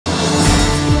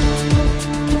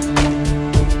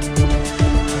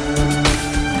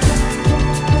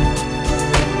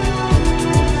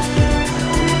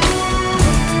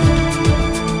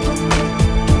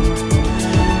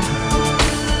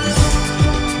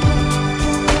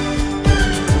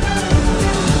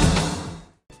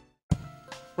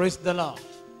Praise the Lord.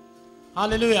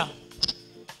 Hallelujah.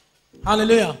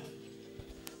 Hallelujah.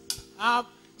 I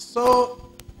saw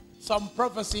some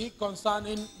prophecy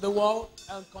concerning the world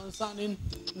and concerning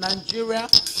Nigeria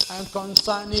and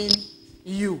concerning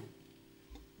you.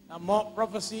 And more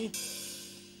prophecy.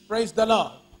 Praise the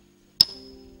Lord.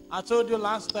 I told you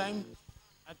last time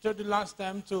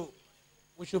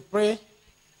we should pray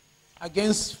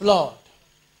against flood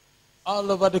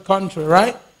all over the country,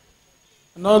 right?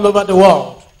 And all over the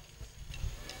world.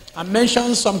 I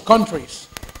mentioned some countries.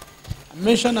 I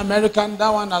mentioned American, that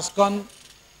one has gone,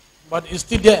 but it's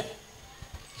still there.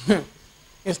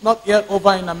 It's not yet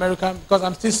over in America because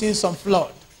I'm still seeing some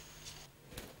flood.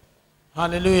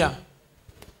 Hallelujah.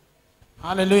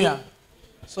 Hallelujah.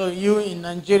 So you in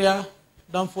Nigeria,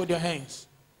 don't fold your hands.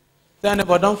 Tell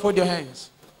anybody, don't fold your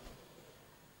hands.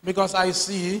 Because I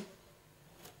see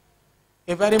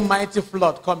a very mighty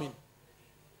flood coming.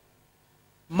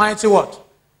 Mighty what?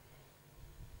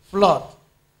 Flood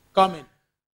coming.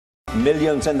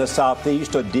 Millions in the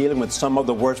southeast are dealing with some of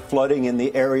the worst flooding in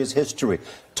the area's history.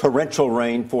 Torrential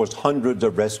rain forced hundreds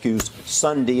of rescues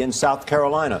Sunday in South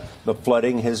Carolina. The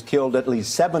flooding has killed at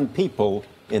least 7 people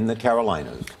in the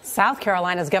Carolinas. South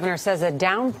Carolina's governor says a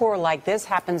downpour like this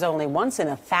happens only once in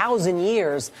 1,000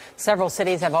 years. Several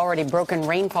cities have already broken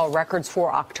rainfall records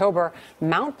for October.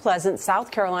 Mount Pleasant,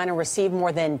 South Carolina, received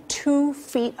more than 2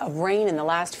 feet of rain in the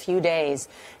last few days.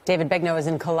 David Begnaud is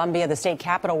in Columbia, the state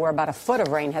capital, where about a foot of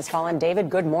rain has fallen. David,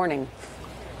 good morning.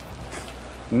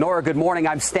 Nora, good morning.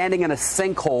 I'm standing in a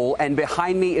sinkhole, and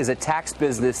behind me is a tax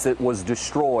business that was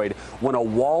destroyed when a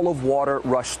wall of water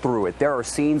rushed through it. There are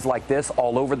scenes like this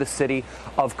all over the city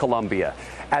of Columbia.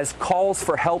 As calls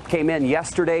for help came in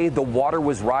yesterday, the water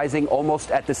was rising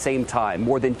almost at the same time.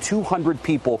 More than 200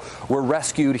 people were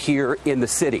rescued here in the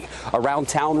city. Around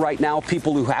town right now,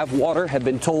 people who have water have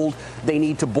been told they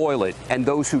need to boil it, and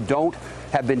those who don't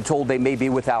have been told they may be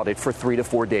without it for 3 to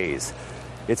 4 days.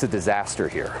 It's a disaster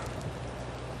here.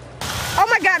 Oh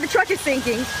my God, the truck is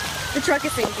sinking. The truck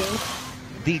is sinking.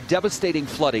 The devastating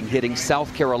flooding hitting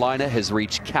South Carolina has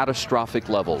reached catastrophic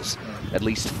levels. At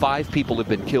least 5 people have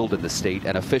been killed in the state,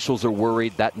 and officials are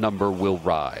worried that number will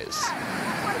rise.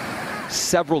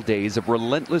 Several days of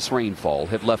relentless rainfall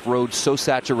have left roads so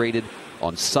saturated,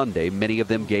 on Sunday, many of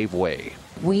them gave way.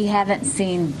 We haven't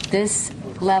seen this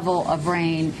level of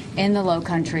rain in the low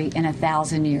country in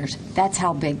 1,000 years. That's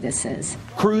how big this is.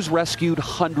 Crews rescued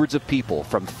hundreds of people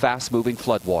from fast-moving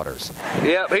floodwaters.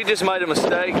 Yep, he just made a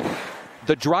mistake.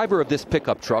 The driver of this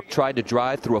pickup truck tried to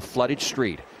drive through a flooded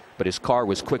street, but his car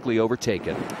was quickly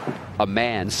overtaken. A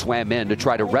man swam in to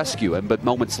try to rescue him, but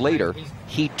moments later,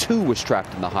 he too was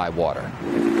trapped in the high water.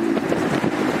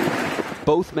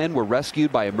 Both men were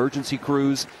rescued by emergency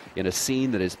crews in a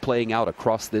scene that is playing out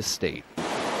across this state.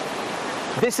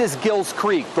 This is Gills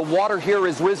Creek. The water here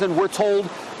has risen, we're told,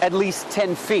 at least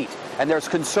 10 feet. And there's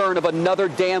concern of another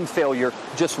dam failure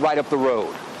just right up the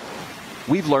road.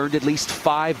 We've learned at least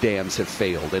 5 dams have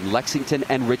failed in Lexington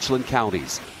and Richland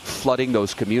counties, flooding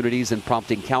those communities and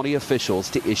prompting county officials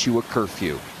to issue a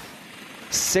curfew.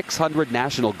 600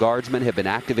 National Guardsmen have been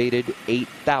activated,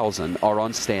 8,000 are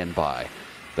on standby.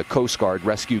 The Coast Guard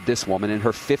rescued this woman and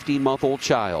her 15-month-old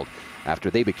child after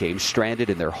they became stranded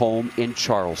in their home in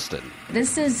Charleston.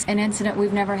 This is an incident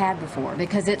we've never had before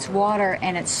because it's water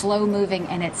and it's slow moving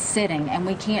and it's sitting and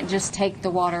we can't just take the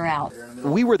water out.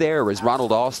 We were there as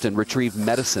Ronald Austin retrieved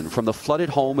medicine from the flooded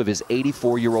home of his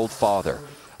 84-year-old father.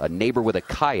 A neighbor with a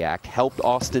kayak helped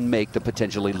Austin make the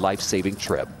potentially life-saving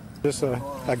trip. Just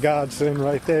a godsend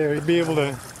right there. To be able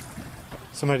to,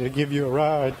 somebody to give you a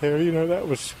ride there, you know, that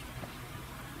was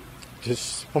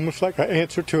just almost like an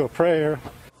answer to a prayer.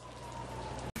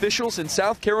 Officials in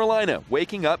South Carolina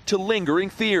waking up to lingering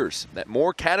fears that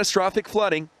more catastrophic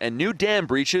flooding and new dam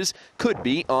breaches could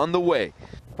be on the way.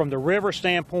 From the river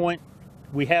standpoint,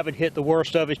 we haven't hit the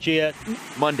worst of it yet.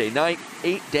 Monday night,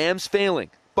 8 dams failing,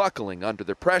 buckling under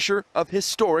the pressure of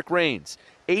historic rains.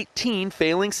 18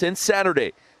 failing since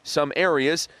Saturday, some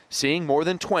areas seeing more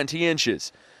than 20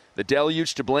 inches. The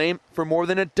deluge to blame for more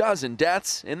than a dozen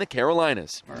deaths in the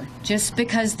Carolinas. Just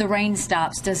because the rain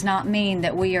stops does not mean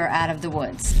that we are out of the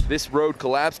woods. This road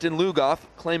collapsed in Lugoff,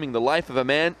 claiming the life of a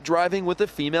man driving with a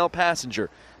female passenger,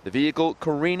 the vehicle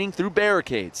careening through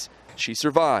barricades. She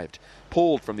survived,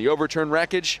 pulled from the overturned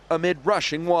wreckage amid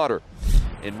rushing water.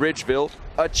 In Ridgeville,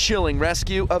 a chilling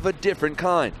rescue of a different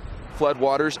kind.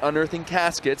 Floodwaters unearthing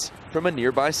caskets from a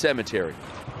nearby cemetery.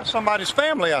 Somebody's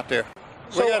family out there.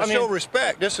 We got to show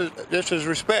respect. This is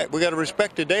respect. We got to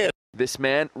respect the dead. This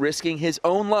man risking his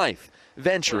own life,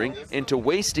 venturing into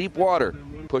waist-deep water,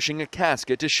 pushing a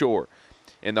casket to shore.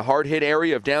 In the hard-hit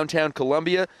area of downtown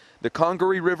Columbia, The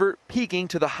Congaree River peaking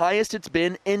to the highest it's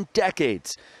been in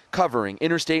decades, covering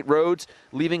interstate roads,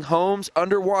 leaving homes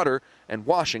underwater and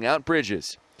washing out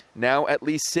bridges. Now at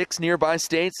least 6 nearby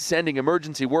states sending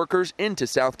emergency workers into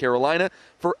South Carolina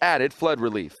for added flood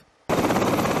relief.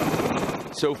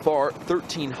 So far,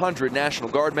 1,300 National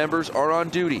Guard members are on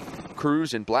duty,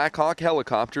 crews in Black Hawk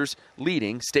helicopters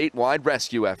leading statewide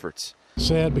rescue efforts.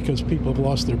 Sad because people have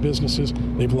lost their businesses,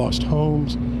 they've lost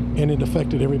homes, and it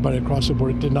affected everybody across the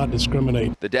board. It did not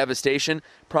discriminate. The devastation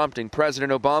prompting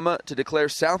President Obama to declare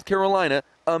South Carolina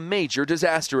a major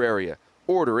disaster area,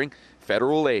 ordering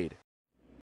federal aid.